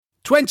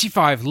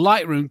25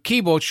 Lightroom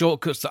keyboard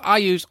shortcuts that I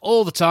use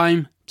all the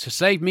time to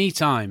save me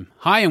time.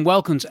 Hi and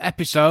welcome to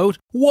episode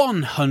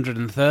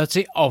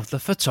 130 of the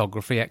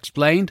Photography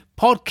Explained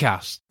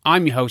podcast.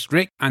 I'm your host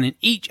Rick, and in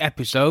each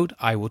episode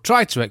I will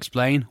try to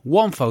explain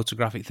one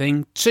photographic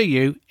thing to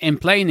you in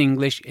plain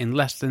English in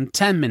less than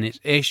 10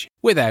 minutes-ish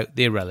without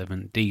the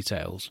irrelevant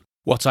details.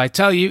 What I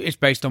tell you is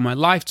based on my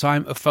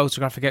lifetime of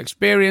photographic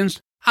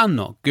experience and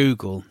not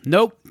Google.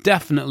 Nope,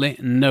 definitely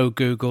no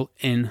Google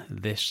in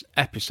this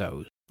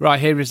episode. Right,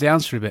 here is the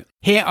answer bit.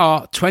 Here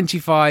are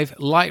 25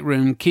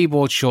 Lightroom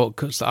keyboard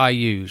shortcuts that I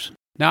use.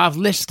 Now, I've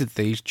listed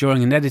these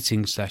during an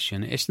editing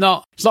session. It's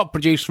not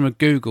produced from a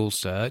Google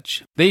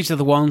search. These are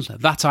the ones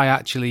that I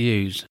actually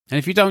use. And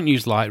if you don't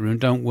use Lightroom,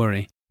 don't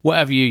worry.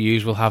 Whatever you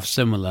use will have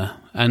similar.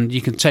 And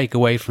you can take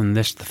away from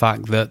this the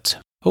fact that...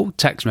 Oh,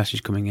 text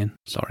message coming in.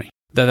 Sorry.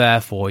 They're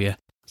there for you.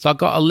 So I've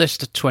got a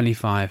list of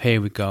 25. Here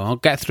we go. I'll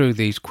get through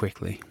these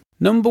quickly.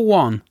 Number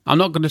one. I'm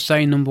not going to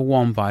say number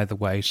one, by the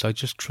way, so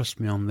just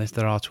trust me on this.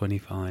 There are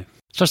 25.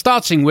 So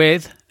starting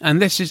with,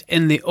 and this is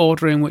in the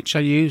order in which I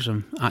use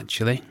them,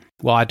 actually.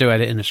 Well, I do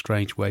edit in a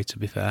strange way, to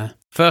be fair.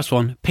 First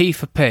one, P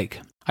for pick.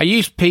 I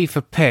use P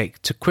for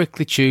pick to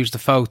quickly choose the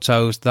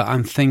photos that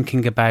I'm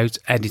thinking about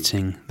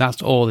editing.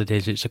 That's all it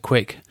is. It's a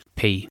quick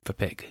P for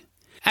pick.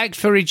 X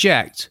for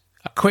reject.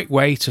 A quick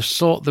way to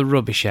sort the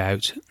rubbish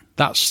out.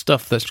 That's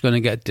stuff that's going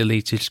to get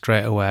deleted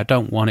straight away. I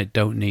don't want it,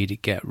 don't need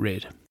it, get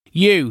rid.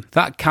 U,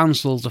 that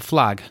cancels a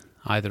flag,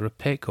 either a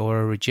pick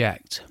or a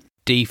reject.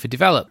 D for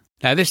develop.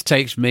 Now this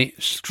takes me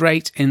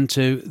straight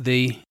into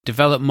the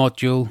develop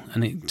module,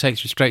 and it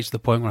takes me straight to the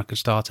point where I can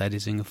start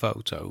editing a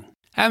photo.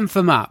 M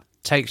for map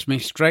takes me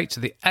straight to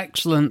the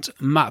excellent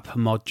map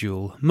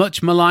module,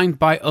 much maligned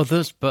by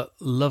others but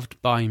loved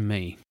by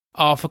me.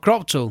 R for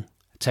crop tool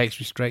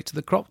takes me straight to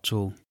the crop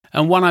tool.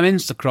 And when I'm in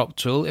the crop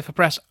tool, if I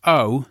press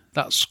O,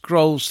 that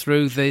scrolls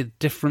through the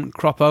different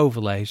crop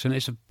overlays, and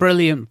it's a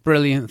brilliant,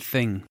 brilliant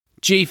thing.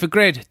 G for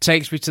grid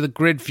takes me to the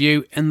grid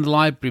view in the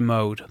library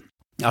mode.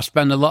 I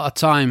spend a lot of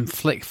time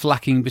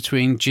flick-flacking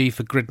between G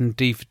for grid and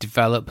D for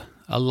develop,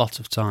 a lot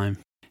of time.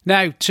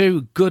 Now,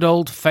 two good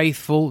old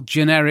faithful,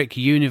 generic,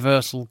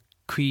 universal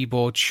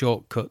keyboard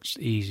shortcuts,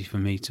 easy for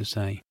me to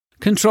say.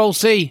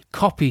 Control-C,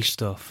 copy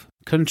stuff.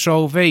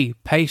 Control-V,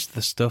 paste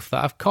the stuff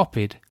that I've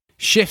copied.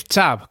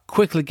 Shift-Tab,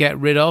 quickly get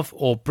rid of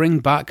or bring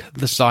back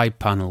the side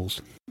panels,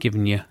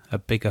 giving you a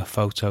bigger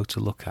photo to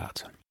look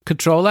at.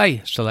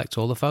 Control-A, select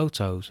all the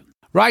photos.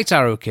 Right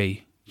arrow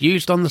key,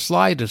 used on the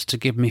sliders to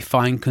give me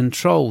fine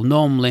control,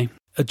 normally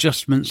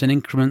adjustments in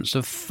increments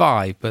of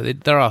 5,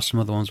 but there are some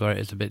other ones where it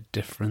is a bit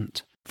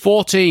different.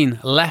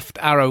 14, left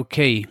arrow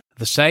key,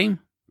 the same,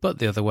 but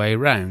the other way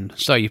around.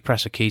 So you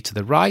press a key to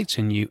the right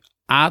and you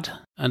add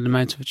an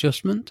amount of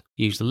adjustment.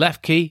 Use the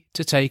left key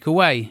to take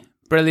away.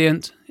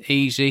 Brilliant,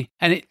 easy,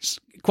 and it's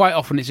quite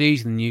often it's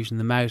easier than using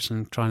the mouse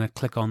and trying to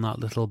click on that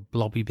little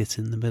blobby bit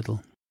in the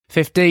middle.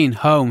 15,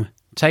 home,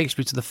 takes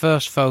me to the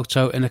first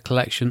photo in a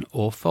collection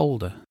or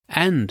folder.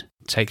 End,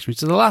 takes me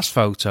to the last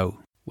photo.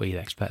 Well, you'd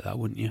expect that,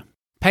 wouldn't you?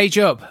 Page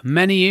up,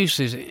 many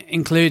uses,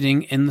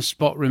 including in the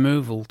spot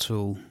removal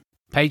tool.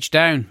 Page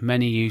down,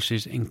 many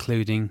uses,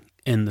 including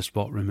in the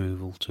spot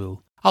removal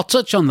tool. I'll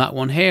touch on that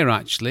one here,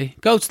 actually.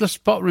 Go to the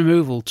spot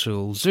removal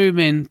tool, zoom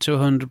in to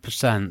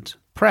 100%,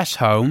 press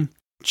home,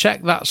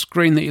 check that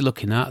screen that you're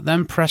looking at,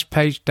 then press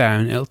page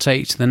down. It'll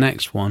take you to the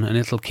next one, and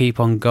it'll keep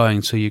on going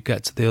until you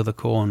get to the other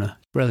corner.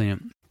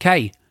 Brilliant.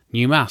 K,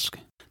 new mask,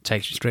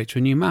 takes me straight to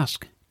a new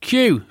mask.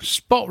 Q,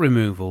 spot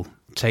removal,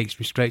 takes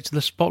me straight to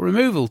the spot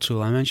removal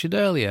tool I mentioned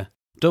earlier.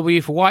 W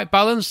for white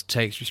balance,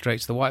 takes me straight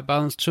to the white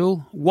balance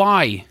tool.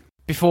 Y,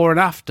 before and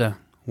after,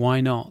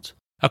 why not?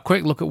 A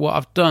quick look at what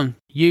I've done.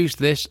 Use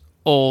this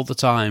all the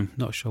time.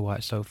 Not sure why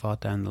it's so far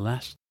down the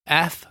list.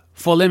 F,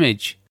 full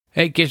image.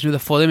 It gives me the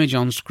full image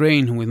on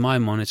screen, and with my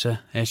monitor,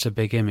 it's a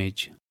big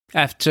image.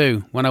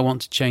 F2, when I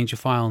want to change a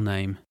file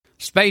name.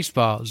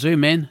 Spacebar,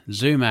 zoom in,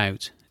 zoom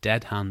out.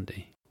 Dead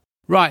handy.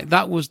 Right,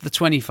 that was the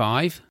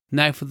 25.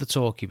 Now for the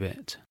talky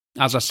bit.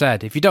 As I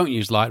said, if you don't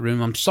use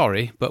Lightroom, I'm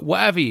sorry, but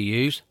whatever you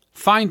use,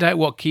 find out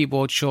what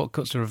keyboard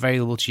shortcuts are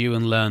available to you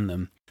and learn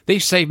them.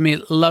 These save me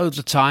loads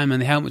of time,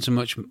 and they help me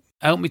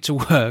to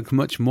work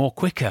much more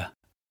quicker.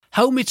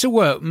 Help me to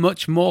work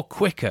much more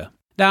quicker.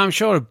 Now, I'm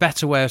sure a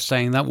better way of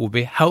saying that would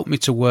be help me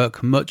to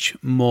work much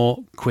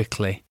more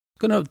quickly.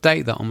 I'm going to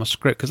update that on my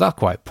script because that's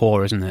quite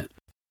poor, isn't it?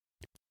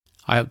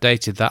 I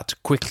updated that to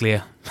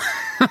quicklier.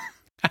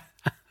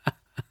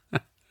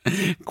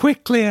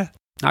 Quicklier.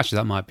 Actually,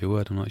 that might be a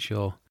word, I'm not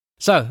sure.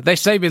 So, they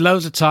save me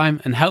loads of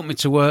time and help me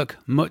to work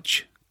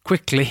much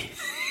quickly.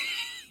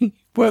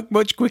 Work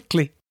much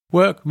quickly.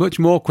 Work much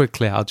more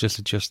quickly. I'll just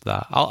adjust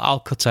that. I'll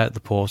cut out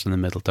the pause in the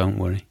middle, don't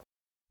worry.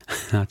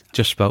 I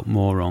just spelt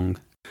more wrong.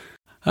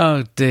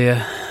 Oh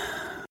dear.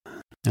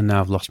 And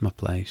now I've lost my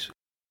place.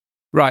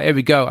 Right, here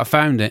we go. I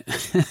found it.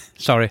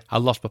 Sorry, I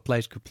lost my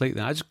place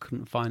completely. I just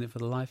couldn't find it for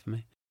the life of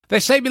me. They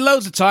save me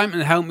loads of time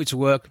and help me to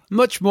work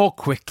much more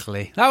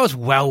quickly. That was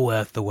well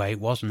worth the wait,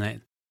 wasn't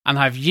it? And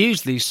I've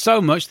used these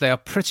so much they are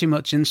pretty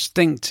much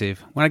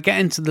instinctive. When I get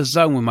into the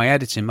zone with my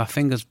editing, my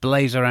fingers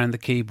blaze around the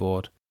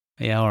keyboard.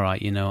 Yeah,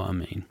 alright, you know what I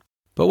mean.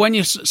 But when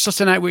you're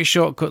sussing out which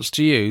shortcuts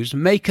to use,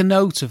 make a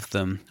note of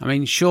them. I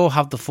mean, sure,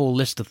 have the full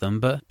list of them,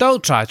 but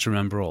don't try to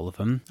remember all of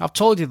them. I've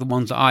told you the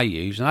ones that I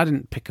use, and I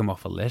didn't pick them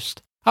off a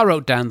list. I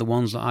wrote down the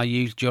ones that I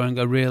used during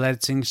a real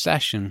editing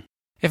session.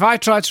 If I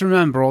tried to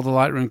remember all the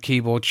Lightroom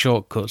keyboard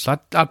shortcuts,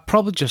 I'd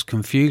probably just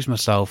confuse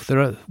myself.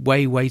 There are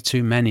way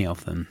too many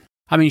of them.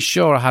 I mean,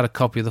 sure, I had a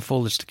copy of the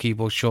full list of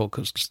keyboard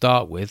shortcuts to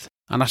start with,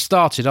 and I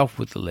started off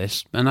with the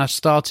list, and I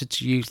started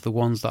to use the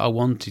ones that I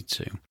wanted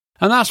to.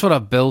 And that's what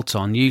I've built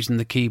on, using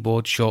the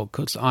keyboard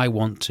shortcuts I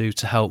want to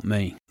help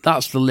me.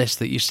 That's the list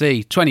that you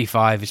see.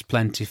 25 is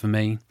plenty for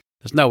me.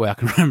 There's no way I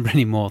can remember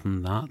any more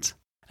than that.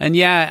 And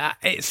yeah,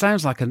 it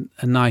sounds like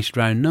a nice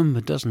round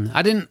number, doesn't it?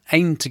 I didn't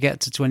aim to get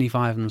to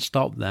 25 and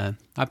stop there.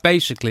 I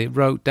basically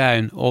wrote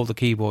down all the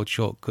keyboard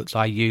shortcuts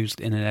I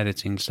used in an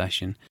editing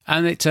session,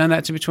 and it turned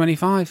out to be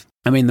 25.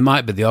 I mean, there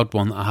might be the odd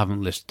one that I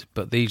haven't listed,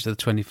 but these are the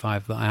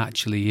 25 that I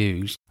actually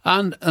use.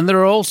 And there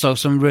are also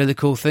some really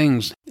cool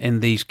things in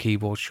these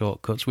keyboard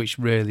shortcuts which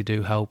really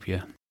do help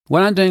you.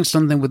 When I'm doing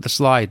something with the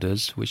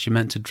sliders, which you're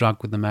meant to drag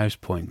with the mouse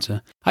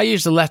pointer, I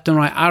use the left and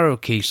right arrow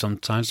key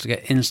sometimes to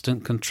get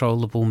instant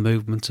controllable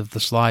movement of the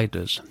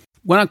sliders.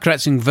 When I'm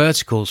correcting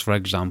verticals, for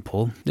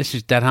example, this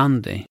is dead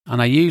handy,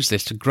 and I use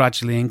this to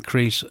gradually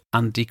increase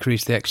and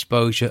decrease the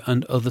exposure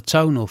and other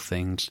tonal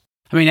things.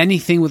 I mean,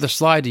 anything with a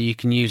slider you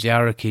can use the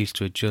arrow keys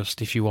to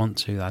adjust if you want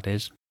to, that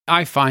is.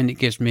 I find it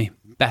gives me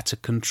better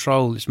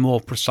control, it's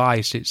more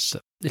precise, it's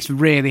a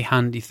really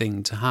handy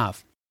thing to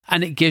have.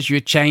 And it gives you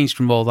a change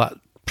from all that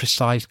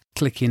precise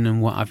clicking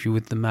and what have you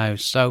with the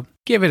mouse, so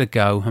give it a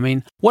go. I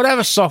mean,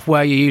 whatever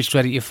software you use to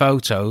edit your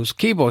photos,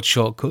 keyboard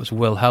shortcuts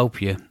will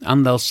help you,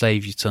 and they'll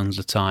save you tons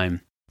of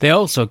time. They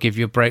also give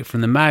you a break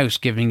from the mouse,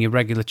 giving you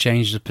regular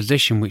changes of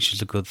position, which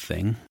is a good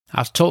thing.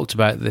 I've talked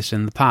about this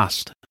in the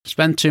past.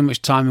 Spend too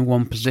much time in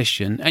one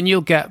position and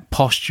you'll get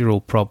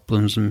postural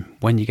problems, and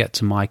when you get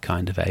to my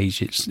kind of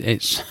age, it's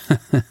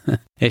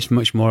it's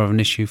much more of an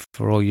issue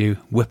for all you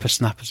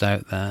whippersnappers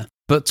out there.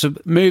 But to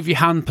move your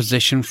hand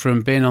position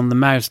from being on the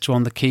mouse to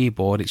on the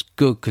keyboard, it's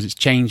good because it's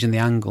changing the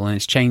angle and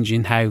it's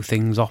changing how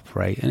things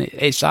operate, and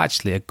it's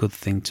actually a good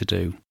thing to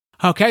do.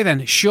 Okay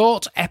then,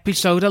 short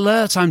episode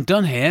alert. I'm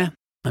done here.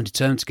 I'm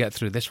determined to get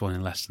through this one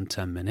in less than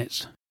 10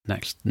 minutes.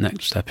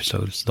 Next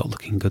episode is not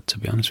looking good, to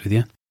be honest with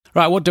you.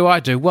 Right, what do?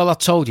 Well, I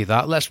told you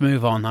that. Let's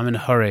move on. I'm in a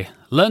hurry.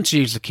 Learn to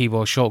use the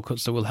keyboard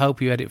shortcuts that will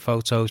help you edit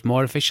photos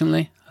more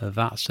efficiently.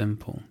 That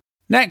simple.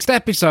 Next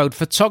episode,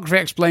 Photography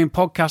Explained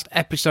Podcast,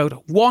 episode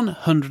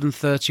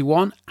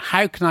 131.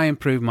 How can I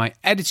improve my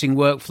editing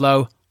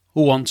workflow?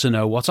 Want to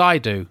know what I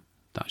do?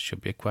 That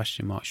should be a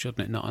question mark,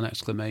 shouldn't it? Not an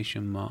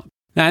exclamation mark.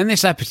 Now, in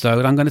this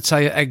episode, I'm going to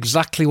tell you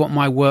exactly what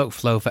my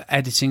workflow for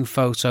editing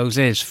photos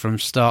is from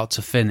start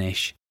to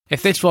finish.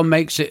 If this one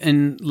makes it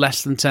in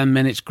less than 10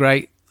 minutes,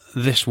 great.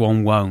 This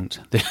one won't.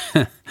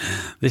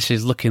 This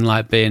is looking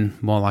like being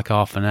more like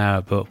half an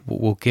hour, but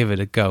we'll give it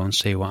a go and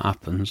see what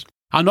happens.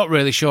 I'm not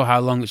really sure how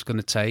long it's going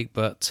to take,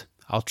 but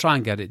I'll try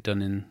and get it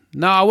done in...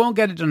 No, I won't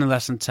get it done in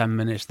less than 10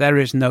 minutes. There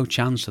is no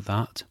chance of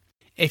that.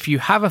 If you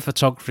have a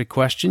photography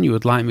question you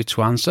would like me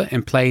to answer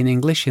in plain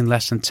English in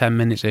less than 10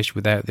 minutes-ish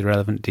without the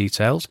relevant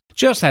details,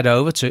 just head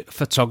over to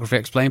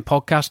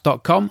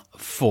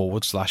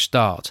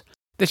photographyexplainedpodcast.com/start.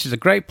 This is a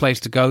great place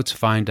to go to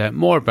find out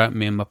more about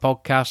me and my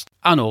podcast,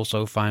 and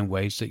also find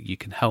ways that you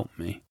can help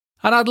me.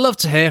 And I'd love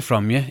to hear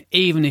from you,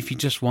 even if you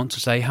just want to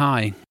say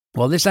hi.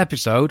 Well, this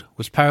episode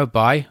was powered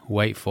by,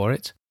 wait for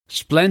it,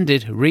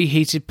 splendid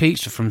reheated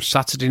pizza from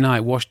Saturday night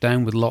washed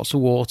down with lots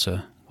of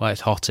water. Well,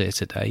 it's hot here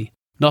today.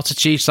 Not a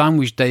cheese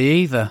sandwich day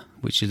either,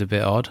 which is a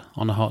bit odd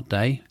on a hot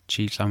day.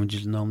 Cheese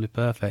sandwiches are normally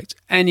perfect.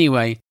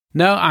 Anyway,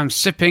 no, I'm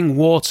sipping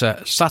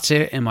water, sat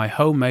here in my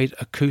homemade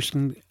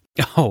acoustic...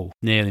 Oh,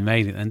 nearly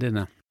made it then, didn't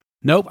I?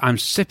 Nope, I'm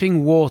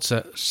sipping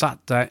water,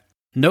 sat down...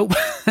 Nope.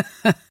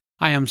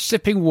 I am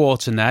sipping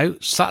water now,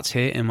 sat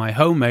here in my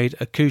homemade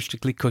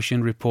acoustically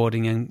cushioned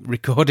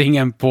recording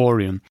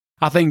emporium.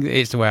 I think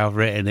it's the way I've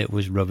written it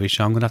was rubbish,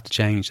 so I'm going to have to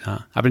change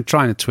that. I've been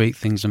trying to tweak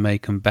things and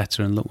make them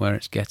better, and look where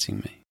it's getting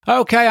me.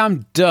 Okay,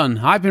 I'm done.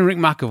 I've been Rick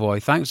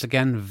McAvoy. Thanks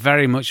again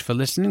very much for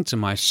listening to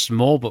my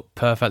small but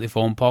perfectly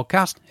formed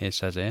podcast, it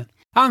says here,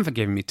 and for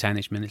giving me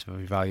 10-ish minutes of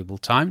your valuable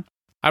time.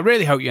 I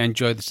really hope you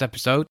enjoyed this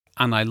episode,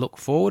 and I look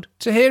forward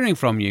to hearing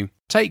from you.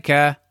 Take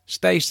care,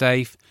 stay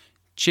safe.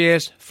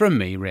 Cheers from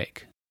me,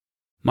 Rick.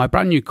 My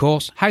brand new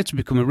course, How to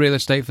Become a Real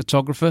Estate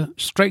Photographer,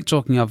 straight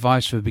talking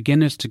advice for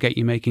beginners to get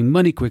you making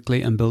money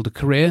quickly and build a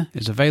career,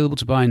 is available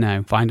to buy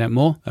now. Find out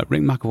more at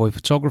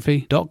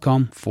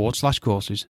rickmcavoyphotography.com/courses.